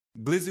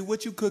Glizzy,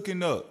 what you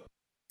cooking up?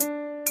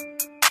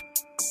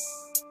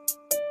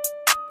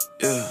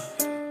 Yeah.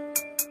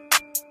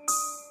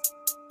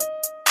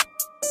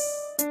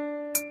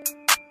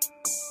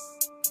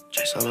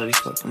 Chase all of these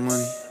fucking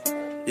money.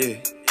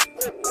 Yeah.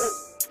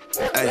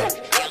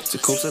 Ayy, the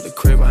coops at the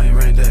crib, I ain't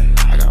rent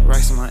that. I got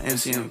racks in my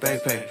MCM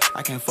backpack.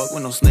 I can't fuck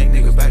with no snake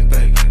nigga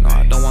backpack. No,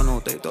 I don't want no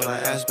they throw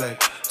that ass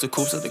back. The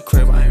coops at the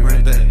crib, I ain't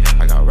rent that.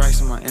 I got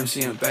racks in my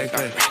MCM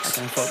backpack. I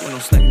can't fuck with no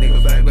snake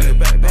nigga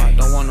backpack. No, I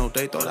don't want no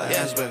they throw that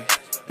ass back.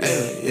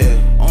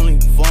 Yeah. Only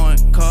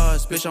foreign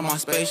cars, bitch on my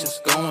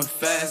spacious, going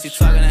fast. You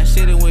talking that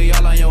shit and we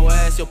all on your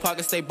ass. Your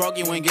pocket stay broke,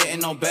 you ain't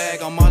getting no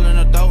bag. I'm all in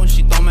her throat and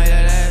she throw me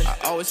that ass.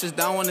 I always sit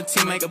down when the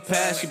team make a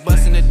pass. She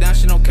busting it down,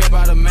 she don't care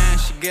about a man.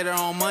 She get her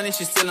own money,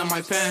 she stealing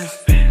my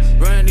pants.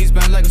 Running these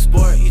bands like a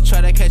sport. You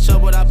try to catch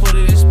up, but I put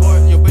it in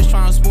sport. Your bitch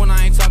tryna spoon,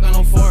 I ain't talking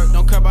no fork.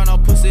 Don't care about no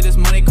pussy, this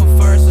money come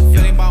first. If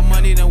it ain't about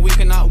money, then we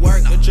cannot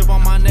work. The drip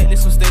on my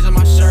necklace, some stage on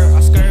my shirt. I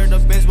skirted the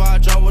Benz while I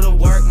drove with the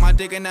work. My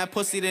dick in that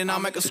pussy, then I'll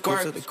make a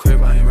squirt. To the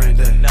crib, I ain't rent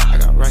that. I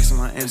got racks in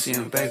my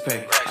MCM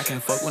backpack. I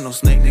can't fuck with no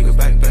snake nigga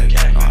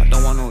backpack. No, I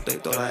don't want no they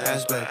throw that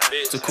ass back.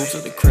 The coops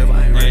at the crib,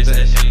 I ain't rent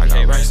that. I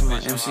got racks in my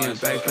MCM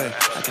backpack.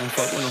 I can't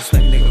fuck with no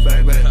snake nigga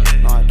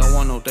backpack. No, I don't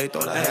want no they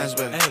throw that ass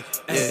back.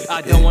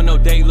 I don't want no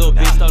date, little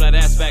bitch, throw that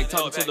ass back.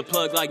 Talking to the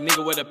plug like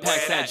nigga where the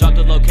packs at. Drop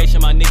the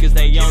location, my niggas,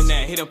 they own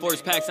that. Hit him for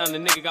his packs on the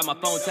nigga, got my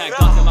phone tag.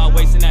 Box in my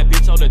waist and that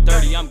bitch hold a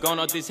 30. I'm gone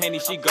off this handy,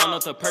 she gone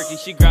off the perky.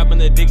 She grabbing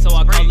the dick, so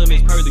I call him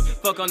Miss Pearly.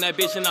 Fuck on that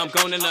bitch and I'm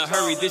going in a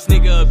hurry. This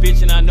nigga a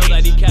bitch and I know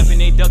that he capping.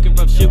 Ain't ducking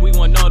from shit, we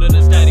want all to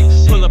the static.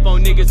 Pull up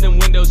on niggas, them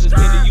windows is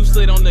tinted. You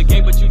slid on the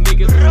game, but you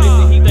niggas is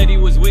missing. He thought he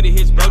was with it,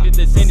 his bro did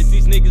the sentence.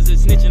 These niggas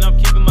is snitching, I'm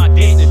keeping my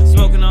distance.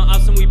 Smoking on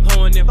ops and we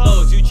pulling in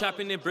foes. You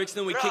chopping in bricks,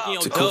 then we kicking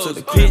your doors,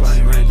 bitch. I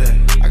ain't rent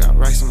that. I got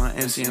racks in my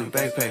MCM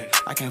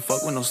backpack. I can't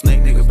fuck with no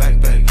snake nigga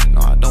backpack.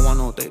 No, I don't want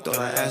no they throw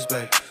that ass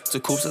back. The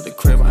coops at the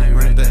crib, I ain't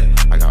rent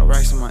that. I got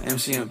racks in my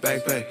MCM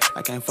backpack.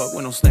 I can't fuck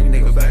with no snake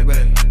nigga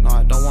backpack. No,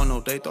 I don't want no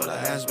they throw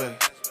that ass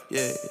back.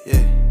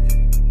 Yeah.